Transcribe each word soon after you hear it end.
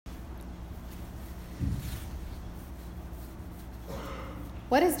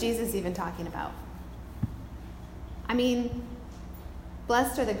what is Jesus even talking about? I mean,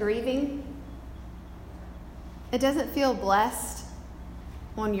 blessed are the grieving. It doesn't feel blessed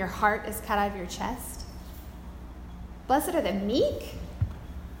when your heart is cut out of your chest. Blessed are the meek.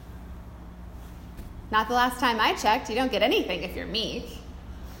 Not the last time I checked. You don't get anything if you're meek.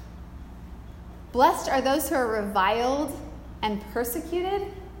 Blessed are those who are reviled and persecuted.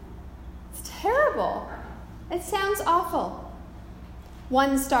 It's terrible. It sounds awful.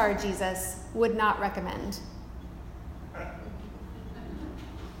 1 star, Jesus would not recommend.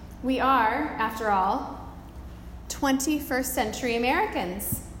 We are, after all, 21st century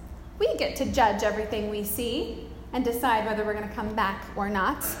Americans. We get to judge everything we see and decide whether we're going to come back or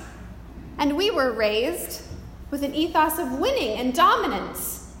not. And we were raised with an ethos of winning and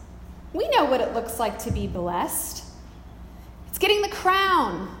dominance. We know what it looks like to be blessed. It's getting the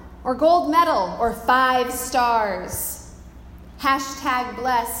crown or gold medal or 5 stars.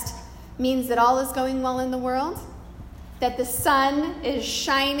 #blessed means that all is going well in the world, that the sun is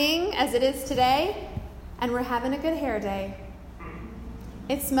shining as it is today, and we're having a good hair day.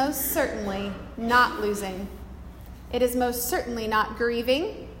 It's most certainly not losing. It is most certainly not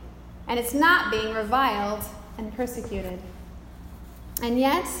grieving, and it's not being reviled and persecuted. And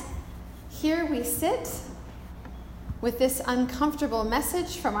yet, here we sit with this uncomfortable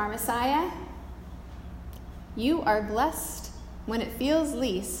message from our Messiah. You are blessed when it feels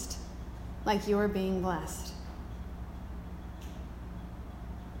least like you are being blessed.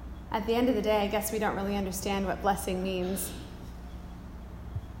 At the end of the day, I guess we don't really understand what blessing means.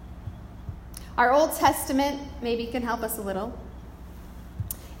 Our Old Testament maybe can help us a little.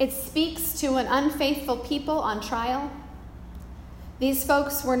 It speaks to an unfaithful people on trial. These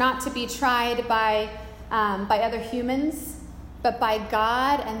folks were not to be tried by other humans, but by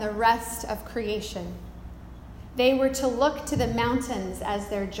God and the rest of creation. They were to look to the mountains as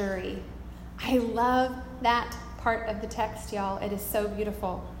their jury. I love that part of the text, y'all. It is so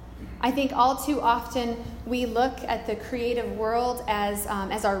beautiful. I think all too often we look at the creative world as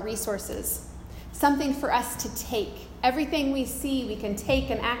our resources, something for us to take. Everything we see we can take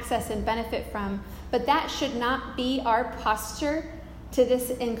and access and benefit from, but that should not be our posture to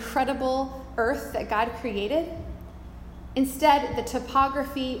this incredible earth that God created. Instead, the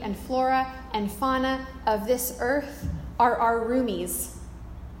topography and flora and fauna of this earth are our roomies,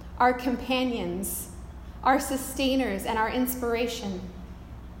 our companions, our sustainers, and our inspiration.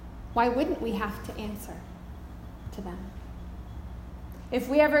 Why wouldn't we have to answer to them? If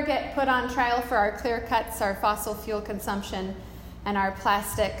we ever get put on trial for our clear cuts, our fossil fuel consumption, and our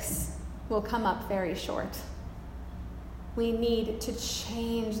plastics, will come up very short. We need to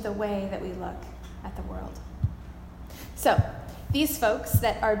change the way that we look at the world. So, these folks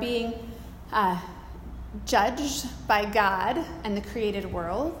that are being judged by God and the created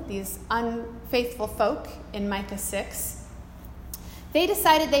world, these unfaithful folk in Micah 6, they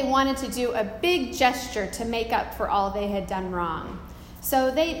decided they wanted to do a big gesture to make up for all they had done wrong. So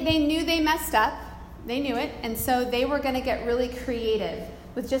they knew they messed up. They knew it. And so they were going to get really creative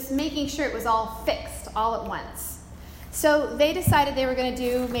with just making sure it was all fixed all at once. So they decided they were going to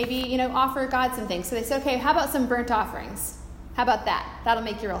do maybe, offer God some things. So they said, okay, how about some burnt offerings? How about that? That'll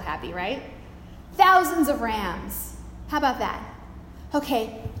make you real happy, right? Thousands of rams. How about that?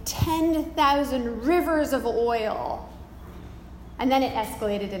 Okay, 10,000 rivers of oil. And then it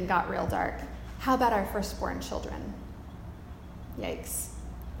escalated and got real dark. How about our firstborn children? Yikes.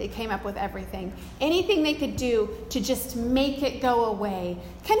 They came up with everything. Anything they could do to just make it go away.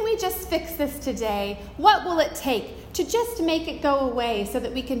 Can we just fix this today? What will it take to just make it go away so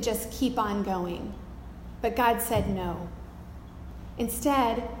that we can just keep on going? But God said no.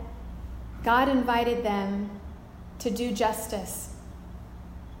 Instead, God invited them to do justice,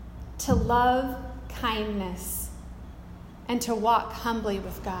 to love kindness, and to walk humbly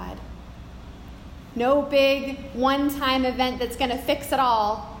with God. No big one-time event that's going to fix it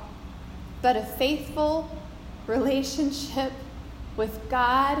all, but a faithful relationship with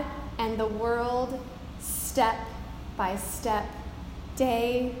God and the world, step by step,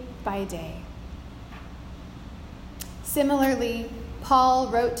 day by day. Similarly, Paul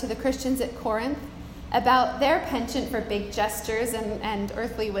wrote to the Christians at Corinth about their penchant for big gestures and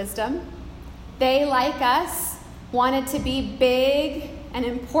earthly wisdom. They, like us, wanted to be big and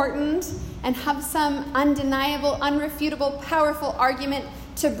important and have some undeniable, unrefutable, powerful argument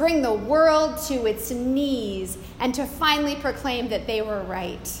to bring the world to its knees and to finally proclaim that they were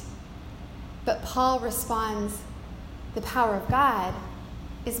right. But Paul responds, the power of God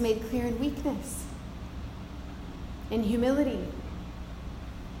is made clear in weakness, in humility,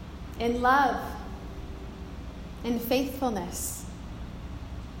 in love, in faithfulness,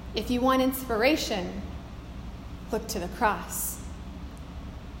 If you want inspiration, look to the cross.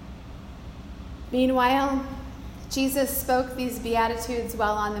 Meanwhile, Jesus spoke these Beatitudes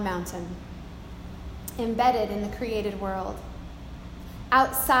while on the mountain, embedded in the created world,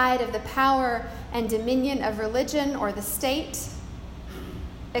 outside of the power and dominion of religion or the state,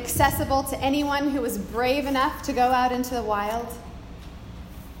 accessible to anyone who was brave enough to go out into the wild.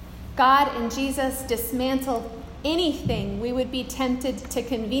 God and Jesus dismantled anything we would be tempted to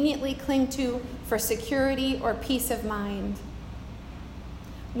conveniently cling to for security or peace of mind.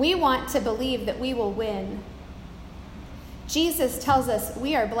 We want to believe that we will win. Jesus tells us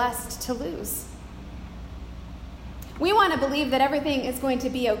we are blessed to lose. We want to believe that everything is going to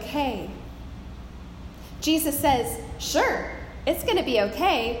be okay. Jesus says, sure, it's going to be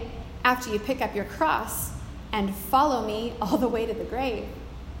okay after you pick up your cross and follow me all the way to the grave.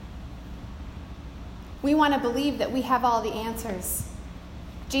 We want to believe that we have all the answers.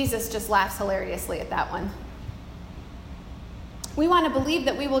 Jesus just laughs hilariously at that one. We want to believe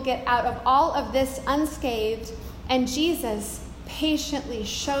that we will get out of all of this unscathed, and Jesus patiently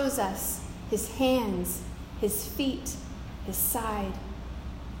shows us his hands, his feet, his side.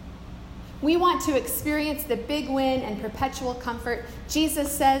 We want to experience the big win and perpetual comfort.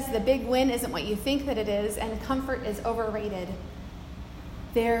 Jesus says the big win isn't what you think that it is, and comfort is overrated.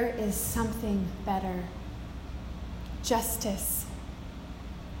 There is something better. Justice,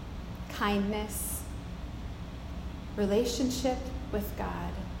 kindness, relationship with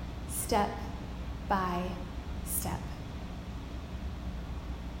God, step by step.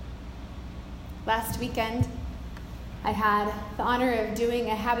 Last weekend, I had the honor of doing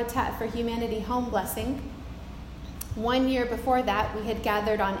a Habitat for Humanity home blessing. 1 year before that, we had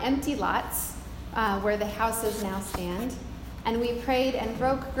gathered on empty lots where the houses now stand, and we prayed and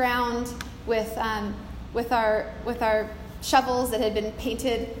broke ground with our shovels that had been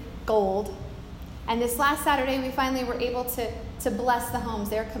painted gold. And this last Saturday, we finally were able to bless the homes.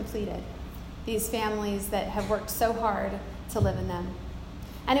 They're completed. These families that have worked so hard to live in them.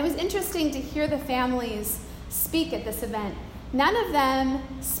 And it was interesting to hear the families speak at this event. None of them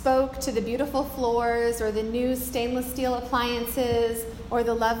spoke to the beautiful floors or the new stainless steel appliances or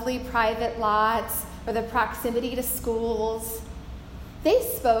the lovely private lots or the proximity to schools. They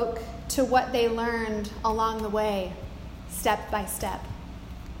spoke to what they learned along the way, step by step.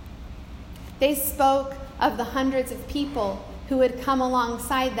 They spoke of the hundreds of people who had come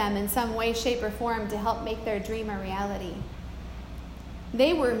alongside them in some way, shape, or form to help make their dream a reality.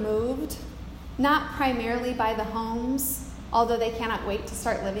 They were moved, not primarily by the homes, although they cannot wait to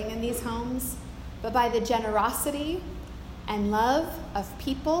start living in these homes, but by the generosity and love of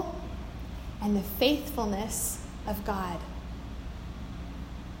people and the faithfulness of God.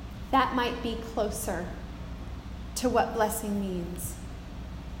 That might be closer to what blessing means.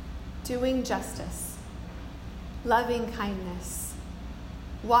 Doing justice, loving kindness,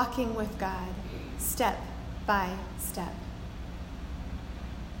 walking with God, step by step.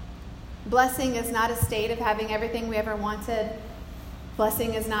 Blessing is not a state of having everything we ever wanted.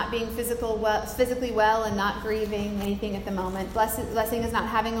 Blessing is not being physically well and not grieving anything at the moment. Blessing is not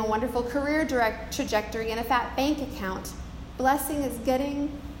having a wonderful career trajectory and a fat bank account. Blessing is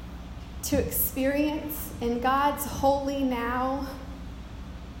getting to experience in God's holy now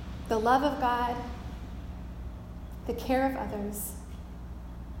the love of God, the care of others,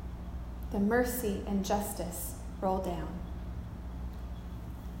 the mercy and justice roll down.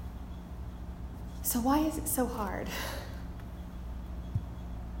 So why is it so hard?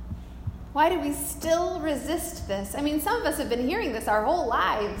 Why do we still resist this? I mean, some of us have been hearing this our whole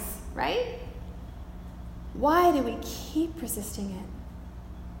lives, right? Why do we keep resisting it?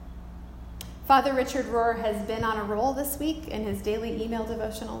 Father Richard Rohr has been on a roll this week in his daily email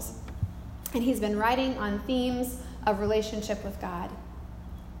devotionals, and he's been writing on themes of relationship with God.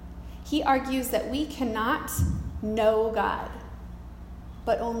 He argues that we cannot know God,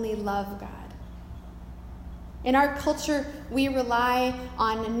 but only love God. In our culture, we rely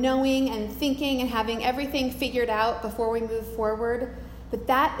on knowing and thinking and having everything figured out before we move forward, but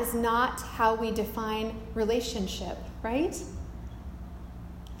that is not how we define relationship, right?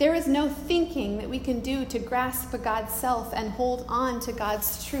 There is no thinking that we can do to grasp God's self and hold on to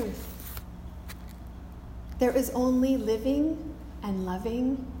God's truth. There is only living and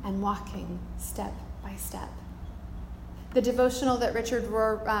loving and walking step by step. The devotional that Richard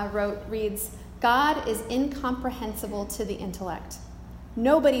Rohr wrote reads, God is incomprehensible to the intellect.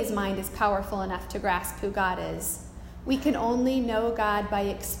 Nobody's mind is powerful enough to grasp who God is. We can only know God by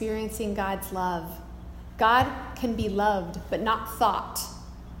experiencing God's love. God can be loved, but not thought.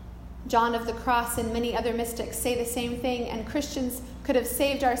 John of the Cross and many other mystics say the same thing, and Christians could have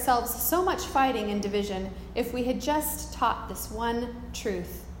saved ourselves so much fighting and division if we had just taught this one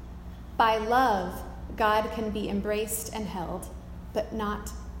truth. By love, God can be embraced and held, but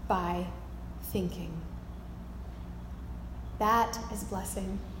not by thinking. That is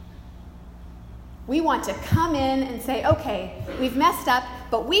blessing. We want to come in and say, okay, we've messed up,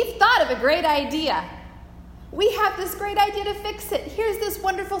 but we've thought of a great idea. We have this great idea to fix it. Here's this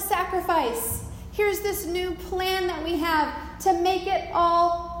wonderful sacrifice. Here's this new plan that we have to make it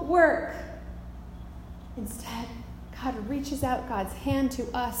all work. Instead, God reaches out God's hand to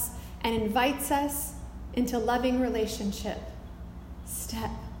us and invites us into loving relationship, step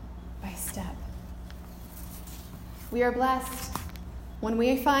by step. We are blessed when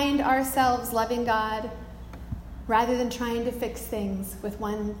we find ourselves loving God rather than trying to fix things with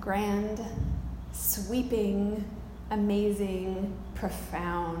one grand, sweeping, amazing,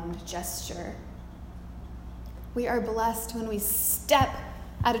 profound gesture. We are blessed when we step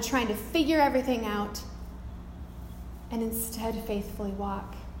out of trying to figure everything out and instead faithfully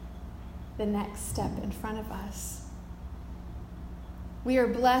walk the next step in front of us. We are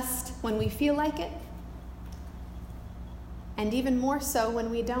blessed when we feel like it, and even more so when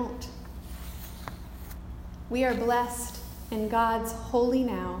we don't. We are blessed in God's holy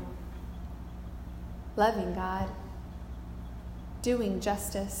now, loving God, doing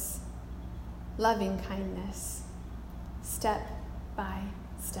justice, loving kindness, step by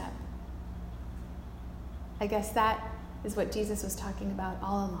step. I guess that is what Jesus was talking about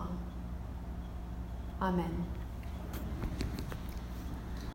all along. Amen.